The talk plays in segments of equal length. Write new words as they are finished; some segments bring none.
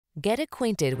Get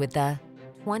acquainted with the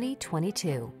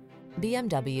 2022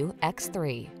 BMW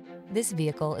X3. This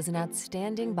vehicle is an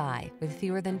outstanding buy with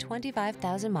fewer than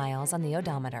 25,000 miles on the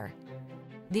odometer.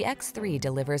 The X3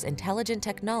 delivers intelligent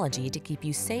technology to keep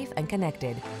you safe and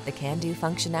connected, the can-do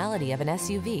functionality of an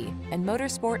SUV, and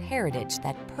motorsport heritage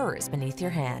that purrs beneath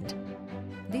your hand.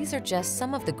 These are just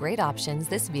some of the great options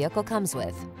this vehicle comes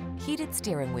with: heated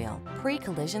steering wheel,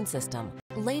 pre-collision system,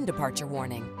 lane departure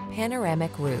warning,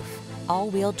 panoramic roof,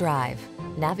 all-wheel drive,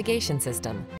 navigation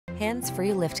system, hands-free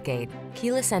liftgate,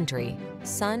 keyless entry,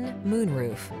 sun,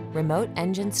 moonroof, remote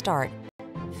engine start.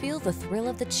 Feel the thrill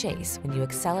of the chase when you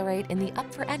accelerate in the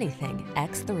up-for-anything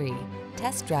X3.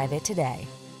 Test drive it today.